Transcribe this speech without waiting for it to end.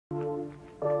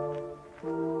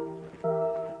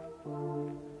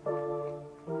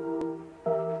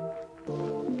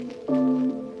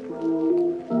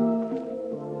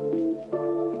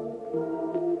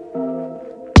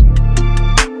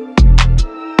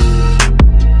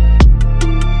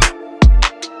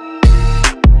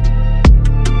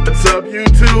up,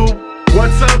 YouTube?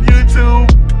 What's up,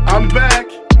 YouTube? I'm back.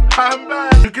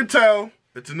 You can tell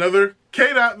it's another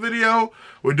K-Dot video.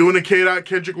 We're doing a K-Dot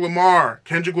Kendrick Lamar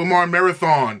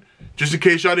marathon. Just in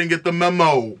case y'all didn't get the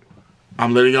memo,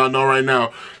 I'm letting y'all know right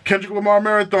now. Kendrick Lamar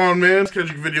marathon, man. This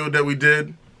Kendrick video that we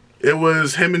did, it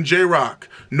was him and J-Rock.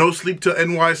 No Sleep Till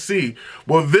NYC.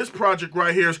 Well, this project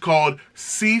right here is called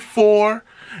C4.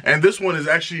 And this one is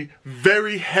actually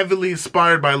very heavily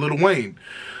inspired by Lil Wayne.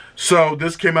 So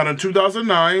this came out in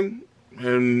 2009,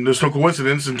 and there's no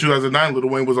coincidence. In 2009, Lil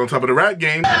Wayne was on top of the rap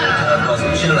game. So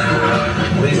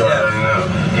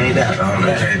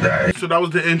that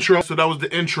was the intro.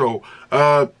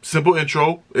 Simple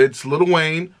intro. It's Lil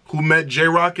Wayne who met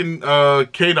J-Rock and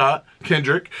K-Dot,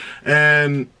 Kendrick,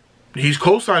 and he's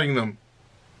co-signing them.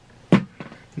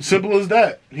 Simple as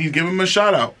that. He's giving him a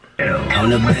shout out. I'm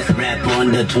the best rapper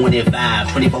under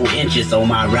 25, 24 inches on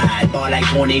my ride, bar like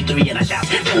 23 and I shout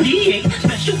 38,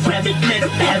 special rabbit, let him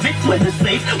have it, weather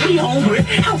safe, we hungry,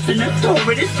 house in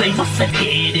authority, save my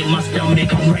head in my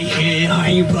stomach, I'm right here, I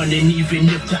ain't running even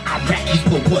if the Iraqis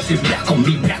put what's it back on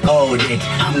me, back all day,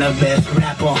 I'm the best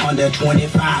rapper under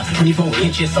 25, 24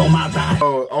 inches on my ride.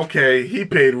 Oh, okay, he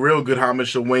paid real good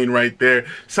homage to Wayne right there,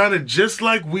 sounded just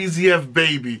like Weezy F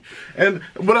Baby, and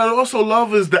what I also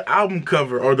love is the album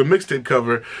cover, or the mixtape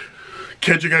cover.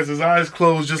 Kendrick has his eyes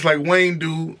closed just like Wayne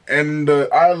do, and the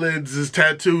eyelids is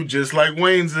tattooed just like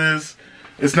Wayne's is.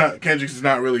 It's not, Kendrick's is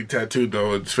not really tattooed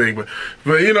though, it's fake,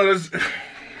 but you know, there's,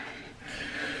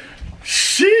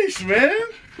 sheesh, man.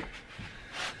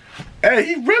 Hey,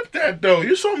 he ripped that though.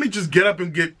 You saw me just get up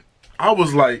and get, I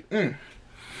was like, I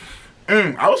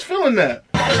was feeling that.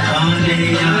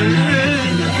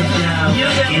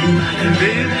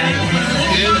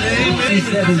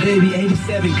 87, baby,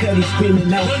 87, Cuddy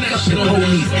screaming out, fuck the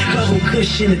police, bubble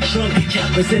cushion in the trunk,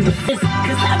 choppers in the fist,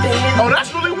 oh,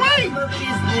 that's really Wayne!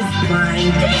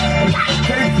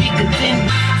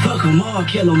 Fuck them all,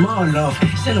 kill them all off,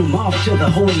 send them off to the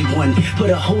Holy One, put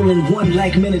a hole in one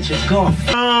like miniature golf.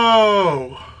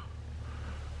 Oh,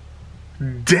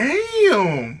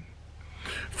 damn.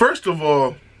 First of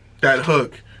all, that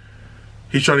hook,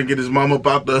 he's trying to get his mom up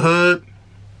out the hood.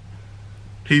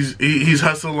 He's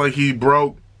hustling like he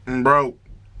broke. But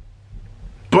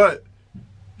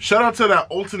shout out to that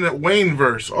alternate Wayne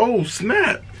verse. Oh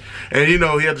snap! And you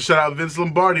know he had to shout out Vince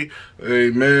Lombardi. Hey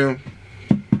man,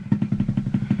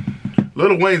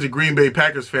 Lil Wayne's a Green Bay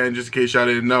Packers fan. Just in case y'all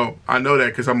didn't know, I know that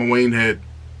because I'm a Wayne head.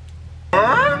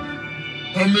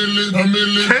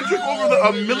 Kendrick over the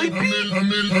a milli beat?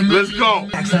 Let's go.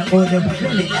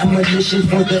 I'm a mission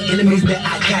for the enemies that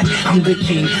I got. I'm the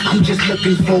king. I'm just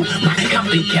looking for my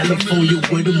cop in California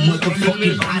with a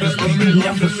motherfucking bodies. You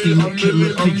never seen a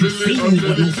killer till you see me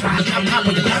with no side. Pop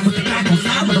with the back with the back on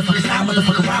side. Motherfucker side,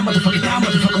 motherfucker ride, motherfucker down,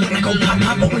 motherfucker when I go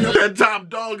pop, open up. That top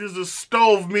dog is a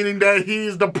stove, meaning that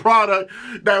he's the product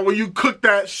that when you cook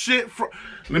that shit from.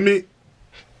 Let me.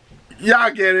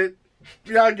 Y'all get it.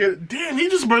 Y'all get it. Damn, he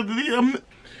just birthed the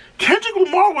Kendrick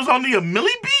Lamar was on the a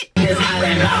milli beat? With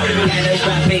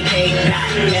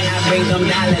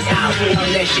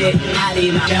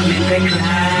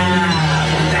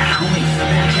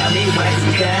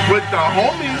the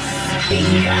homies.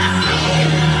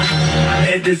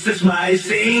 And this is my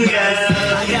singer.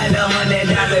 I got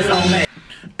 $100 on me.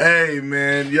 Hey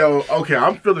man, yo, okay,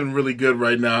 I'm feeling really good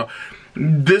right now.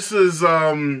 This is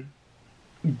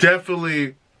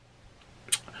definitely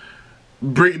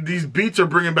these beats are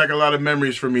bringing back a lot of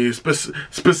memories for me,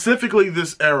 specifically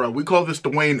this era. We call this the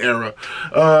Wayne era.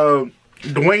 The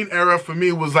Wayne era for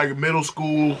me was like middle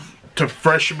school to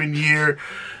freshman year.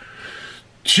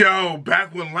 Yo,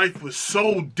 back when life was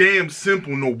so damn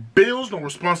simple. No bills, no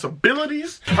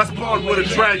responsibilities. I spawned with a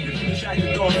dragon.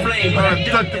 I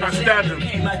ducked and I stabbed him.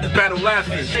 Battle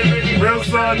laughing. Real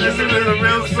son, this is a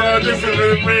real son, this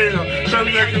is real. Tell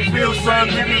me I can feel son.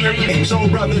 So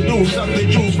brother, do something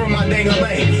juice from my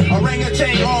dang-a-lang.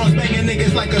 Orangutan arms banging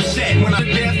niggas like a set. When I'm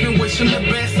deaf and wishing the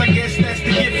best, I guess that's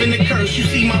the gift and the curse. You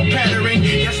see my pattern,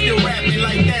 y'all still rapping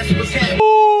like that's what's happening.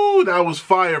 That was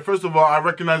fire. First of all, I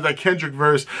recognize that Kendrick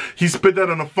verse. He spit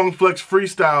that on a Funk Flex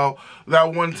freestyle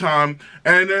that one time.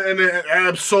 And then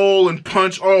Ab Soul and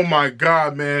Punch. Oh my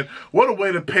God, man. What a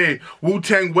way to pay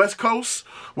Wu-Tang West Coast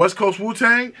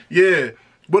Wu-Tang. Yeah.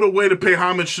 What a way to pay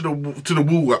homage to the Wu.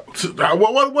 What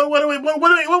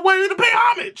way to pay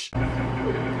homage?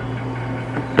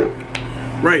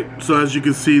 Right. So as you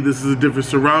can see, this is a different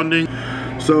surrounding.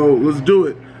 So let's do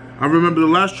it. I remember the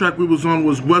last track we was on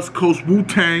was West Coast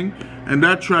Wu-Tang, and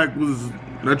that track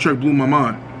blew my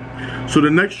mind. So the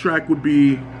next track would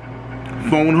be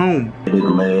Phone home.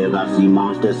 I see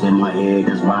monsters in my head.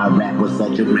 That's why I rap with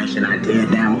such aggression. I tear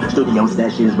down studio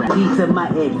sessions, rap to my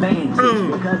advantage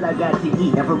because I got to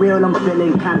eat. And for real, I'm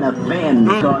feeling kind of fan.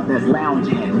 Cause that's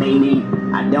lounging,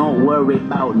 meaning I don't worry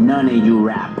about none of you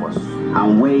rappers.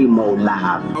 I'm way more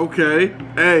live. Okay,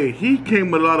 hey, he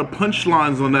came with a lot of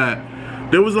punchlines on that.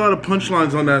 There was a lot of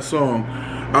punchlines on that song.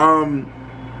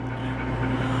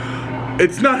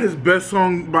 It's not his best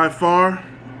song by far.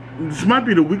 This might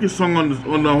be the weakest song on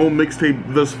the whole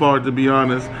mixtape thus far, to be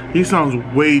honest. He sounds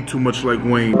way too much like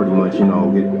Wayne. Pretty much, you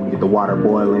know, get the water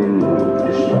boiling,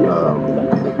 just in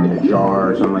a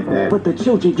jar or something like that. But the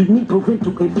children, you need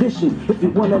parental condition if you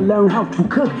want to learn how to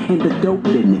cook in the dope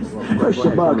business. First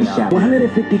your bargain shop,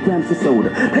 150 grams of soda,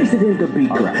 place it in the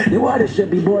beaker. The water should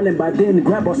be boiling by then.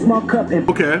 Grab a small cup and...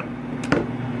 Okay,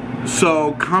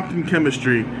 so Compton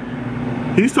Chemistry.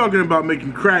 He's talking about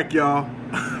making crack, y'all.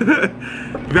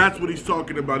 That's what he's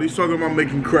talking about. He's talking about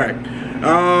making crack.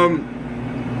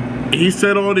 He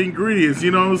said all the ingredients,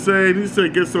 you know what I'm saying? He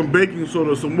said get some baking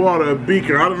soda, some water, a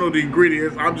beaker. I don't know the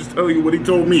ingredients. I'm just telling you what he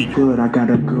told me. Good, I got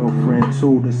a girlfriend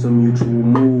too. That's a mutual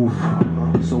move.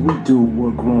 So we do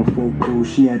what grown folk do.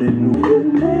 She had a new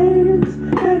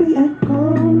daddy had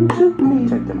come to me.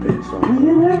 Take them bits off. We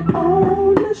ain't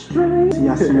on the string. See,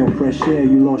 I smell fresh air.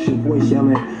 You lost your voice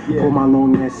yelling. Pull my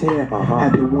long ass hair.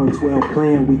 Had the 112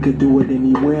 playing. We could do it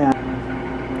anywhere.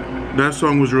 That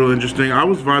song was real interesting. I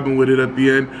was vibing with it at the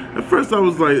end. At first I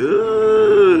was like,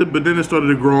 ugh, but then it started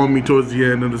to grow on me towards the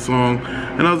end of the song.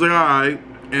 And I was like, alright.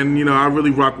 And you know, I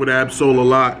really rock with Ab-Soul a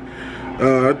lot.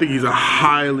 I think he's a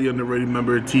highly underrated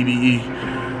member of TDE.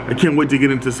 I can't wait to get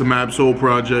into some Ab-Soul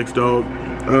projects, dog.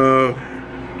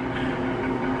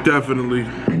 Definitely.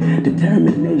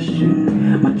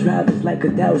 Determination. My drive is like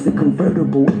 1,000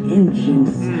 convertible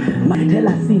engines. Till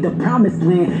I see the promised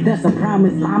land. That's a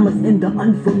promise. Llamas in the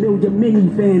unfamiliar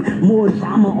minivan. More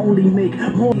drama only make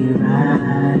more.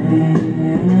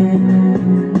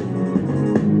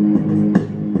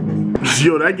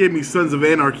 Yo, that gave me Sons of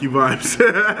Anarchy vibes.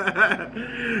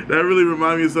 That really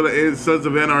reminded me of Sons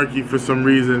of Anarchy for some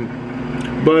reason.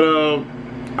 But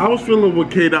I was feeling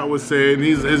what K-Dot was saying.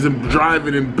 His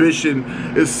driving ambition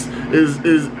is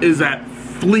at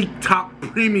fleek top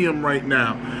premium right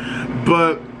now.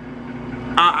 But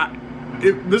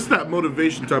this is that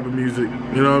motivation type of music.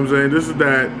 You know what I'm saying?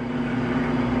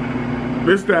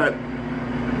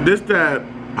 This that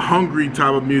hungry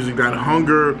type of music. That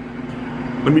hunger.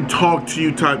 Let me talk to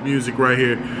you type music right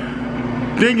here.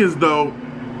 Thing is though,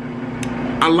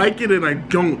 I like it and I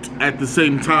don't at the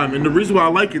same time. And the reason why I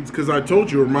like it is because I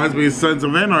told you, it reminds me of Sons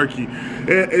of Anarchy.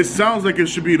 It sounds like it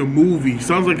should be in a movie. It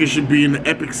sounds like it should be in an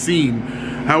epic scene.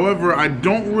 However, I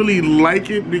don't really like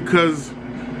it because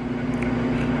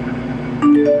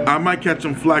I might catch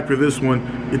some flack for this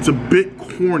one. It's a bit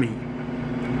corny.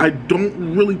 I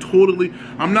don't really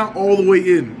I'm not all the way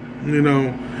in, you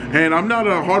know. And I'm not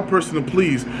a hard person to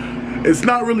please. It's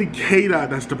not really K-Dot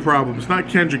that's the problem. It's not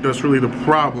Kendrick that's really the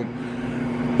problem.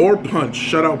 Or Punch.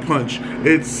 Shout out Punch.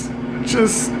 It's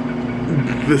just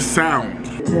the sound.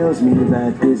 Tells me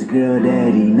that this girl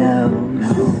daddy knows.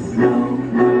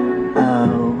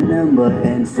 Oh, number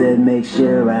and said make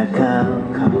sure I call.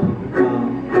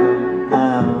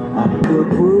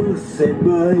 Say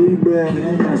baby,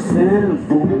 I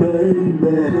sample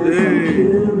baby.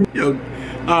 Yo,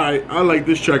 alright, I like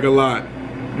this track a lot.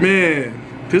 Man,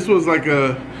 this was like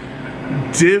a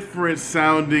different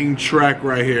sounding track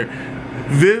right here.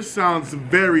 This sounds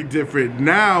very different.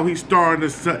 Now he's starting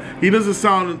to he doesn't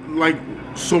sound like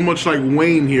so much like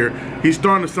Wayne here. He's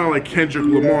starting to sound like Kendrick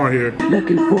Lamar here.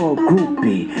 Looking for a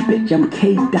groupie, bitch, I'm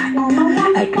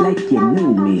K-Dot. Act like you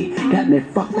knew me, got me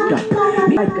fucked up.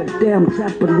 Like a damn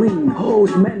trampoline,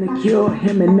 hoes manicure,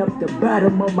 hemming up the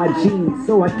bottom of my jeans,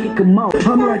 so I kick him out.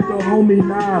 I'm like the homie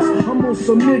Nas, I'm on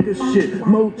some nigga shit.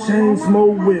 More chains,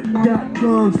 more whip, got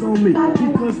guns on me,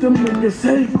 because them niggas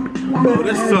hate. Oh,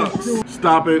 this sucks.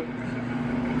 Stop it.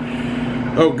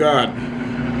 Oh God.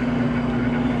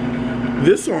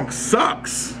 This song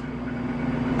sucks.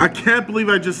 I can't believe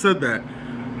I just said that.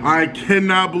 I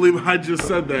cannot believe I just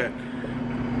said that.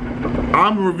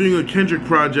 I'm reviewing a Kendrick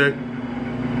project,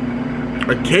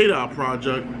 a K-Dot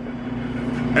project,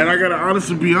 and I gotta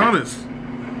honestly be honest.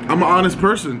 I'm an honest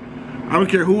person. I don't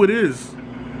care who it is.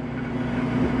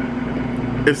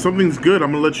 If something's good,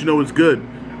 I'm gonna let you know it's good.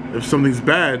 If something's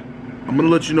bad, I'm gonna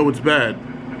let you know it's bad.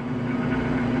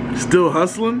 Still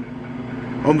hustling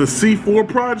on the C4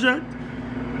 project?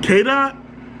 K-Dot?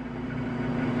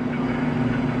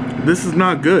 This is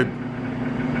not good.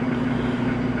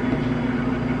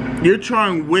 You're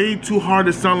trying way too hard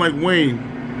to sound like Wayne.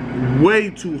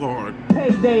 Way too hard.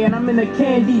 payday and I'm in a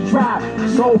candy drop.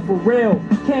 So for real,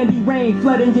 candy rain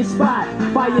flooding your spot.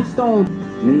 Firestone.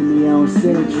 Meet me on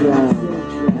Central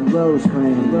and Rose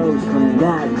Cream.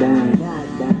 Goddamn.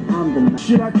 I'm the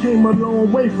shit. I came a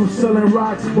long way from selling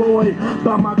rocks, boy.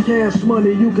 By my cash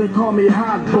money, you can call me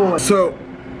hot boy. So,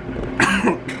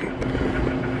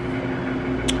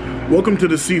 welcome to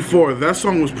the C4. That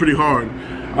song was pretty hard.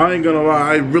 I ain't gonna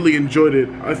lie, I really enjoyed it.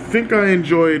 I think I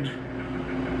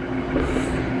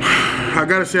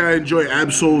gotta say I enjoy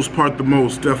Ab-Soul's part the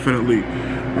most, definitely.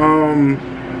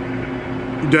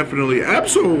 Definitely.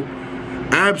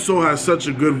 Ab-Soul has such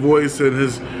a good voice, and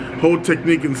his whole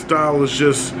technique and style is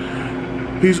just,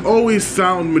 he's always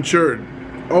sound matured.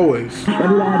 Always.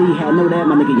 Everybody had know that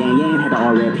my nigga Yang had the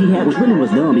R-rap he had, which really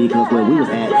was dumb because where we was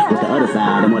at was the other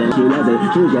side. And what she wasn't,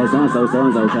 she was just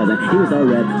so-and-so cousin. He was her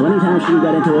rep. So anytime she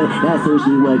got into it, that's who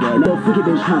she would get. No freaky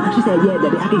bitch, huh? She said, yeah,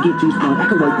 baby, I can get you spunk. I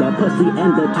can work that pussy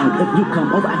and the tongue. If you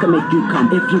come over, I can make you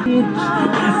come. If you bitch,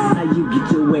 that's how you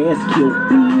get your ass killed,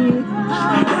 bitch.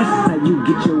 That's how you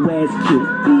get your ass killed,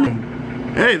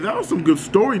 bitch. Hey, that was some good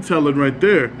storytelling right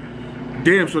there.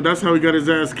 Damn, so that's how he got his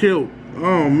ass killed.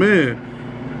 Oh, man.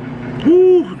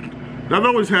 Woo. That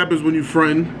always happens when you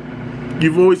friend.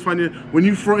 When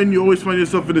you friend, you always find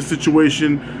yourself in a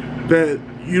situation that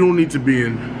you don't need to be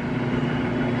in.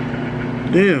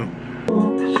 Damn.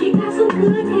 She got some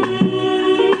good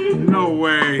head. No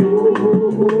way.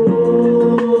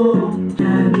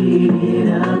 I beat it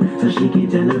up so she can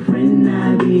tell her friend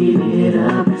I beat it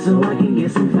up so I can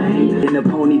get some fame. In a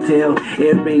ponytail,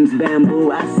 earrings,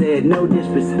 bamboo. I said no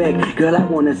disrespect, girl, I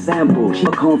want a sample. She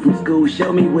home from school,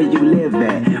 show me where you live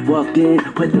at. Walked in,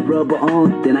 put the rubber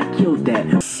on, then I killed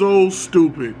that. So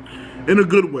stupid. In a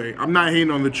good way. I'm not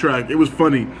hating on the track. It was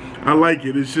funny. I like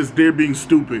it. It's just they're being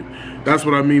stupid. That's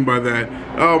what I mean by that.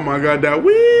 Oh my god, that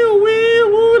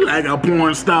woo like a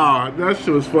porn star. That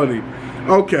shit was funny.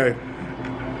 Okay.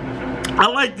 I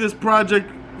like this project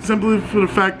simply for the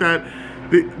fact that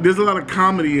there's a lot of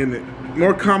comedy in it.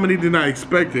 More comedy than I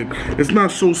expected. It's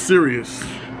not so serious.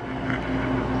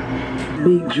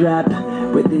 Big drop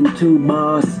within 2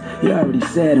 bars. You already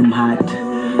said I'm hot.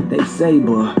 They say,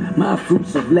 boy, my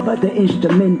fruits of life, but the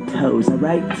instrumentals,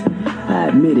 alright? I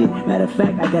admit it. Matter of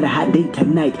fact, I got a hot date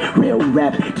tonight. Real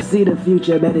rap. To see the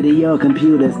future better than your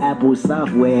computers. Apple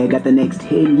software. Got the next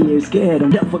 10 years scared.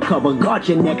 I'm up for cover. Guard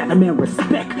your neck. I demand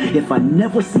respect. If I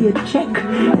never see a check,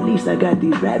 at least I got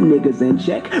these rap niggas in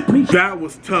check. Preach. That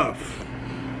was tough.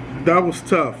 That was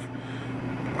tough.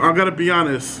 I gotta be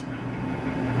honest.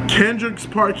 Kendrick's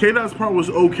part, K-Dot's part was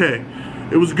okay.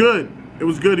 It was good. It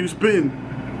was good. He was spitting.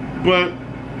 But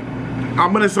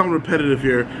I'm gonna sound repetitive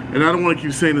here, and I don't want to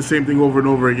keep saying the same thing over and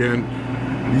over again.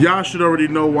 Y'all should already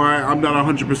know why I'm not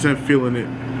 100% feeling it.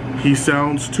 He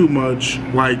sounds too much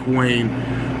like Wayne.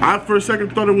 I for a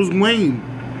second thought it was Wayne.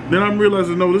 Then I'm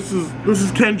realizing no, this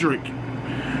is Kendrick,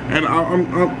 and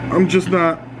I'm just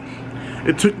not.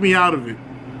 It took me out of it.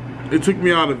 It took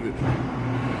me out of it.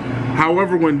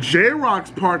 However, when J-Rock's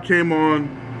part came on,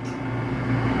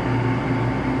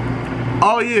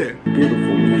 oh yeah.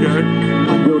 Beautiful. Okay.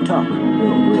 Real talk.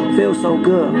 Feels so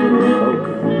good.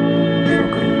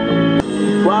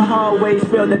 Why I always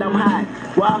feel that I'm hot?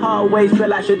 Why I always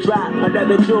feel I should drop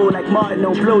another jewel like Martin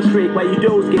on Blue Street? While you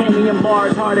dudes get me in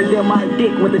bars harder than my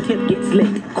dick when the tip gets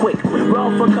licked quick.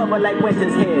 Run for cover like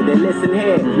Winter's hair. Then listen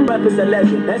here. Purpose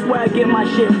 11. That's where I get my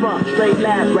shit from. Straight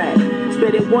lab rap.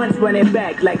 Spit it once, run it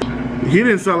back like. He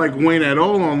didn't sound like Wayne at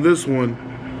all on this one.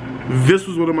 This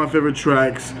was one of my favorite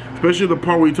tracks, especially the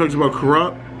part where he talks about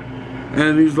Corrupt,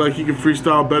 and he's like he can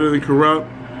freestyle better than Corrupt,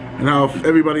 and how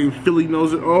everybody in Philly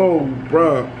knows it. Oh,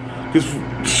 bruh.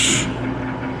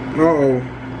 Uh-oh.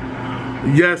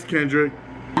 Yes, Kendrick.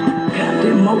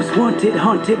 Captain Most Wanted,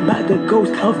 haunted by the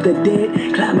ghost of the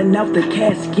dead, climbing out the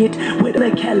casket with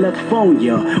the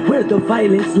California, where the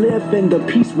violence live and the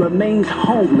peace remains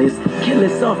homeless. Kill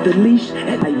us off the leash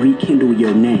and I rekindle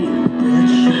your name.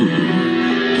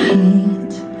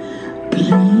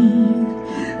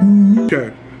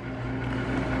 Okay.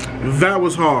 That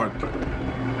was hard.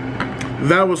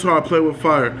 That was hard. Play with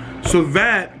fire. So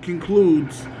that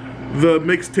concludes the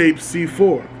mixtape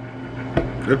C4.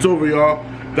 That's over, y'all.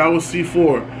 That was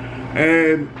C4.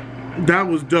 And that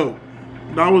was dope.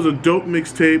 That was a dope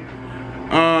mixtape.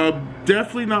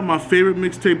 Definitely not my favorite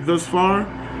mixtape thus far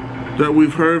that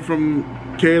we've heard from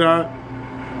K-Dot.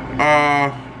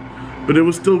 But it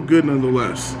was still good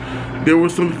nonetheless. There were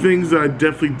some things that I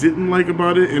definitely didn't like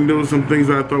about it, and there were some things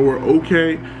that I thought were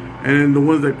okay, and the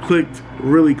ones that clicked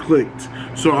really clicked.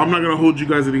 So I'm not gonna hold you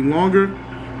guys any longer.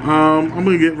 I'm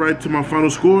gonna get right to my final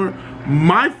score.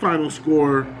 My final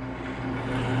score,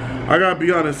 I gotta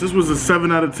be honest, this was a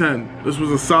 7 out of 10. This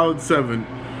was a solid 7.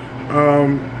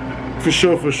 For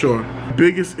sure.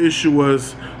 Biggest issue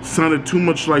was sounded too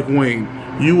much like Wayne.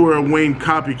 You were a Wayne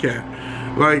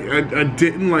copycat. Like, I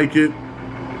didn't like it.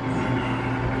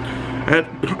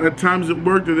 At times it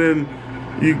worked, and then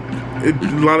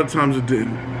a lot of times it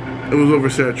didn't. It was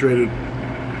oversaturated.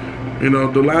 You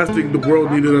know, the last thing the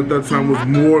world needed at that time was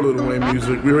more Lil Wayne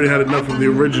music. We already had enough of the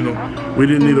original. We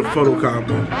didn't need a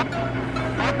photocopy.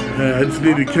 I just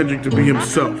needed Kendrick to be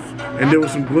himself. And there were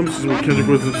some glimpses where Kendrick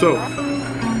was himself.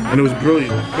 And it was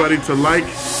brilliant. Everybody to like,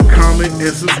 comment,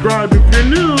 and subscribe if you're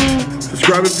new.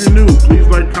 Subscribe if you're new. Please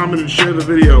like, comment, and share the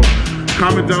video.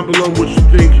 Comment down below what you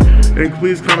think. And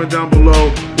please comment down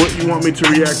below what you want me to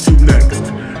react to next.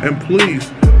 And please,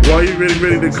 while you're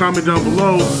ready to comment down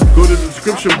below, go to the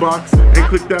description box and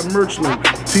click that merch link,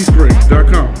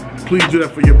 teespring.com. Please do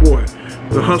that for your boy.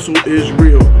 The hustle is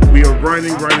real. We are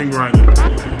grinding.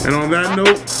 And on that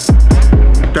note,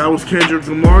 that was Kendrick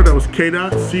Lamar, that was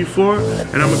K-Dot,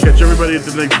 C4, and I'm gonna catch everybody at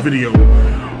the next video.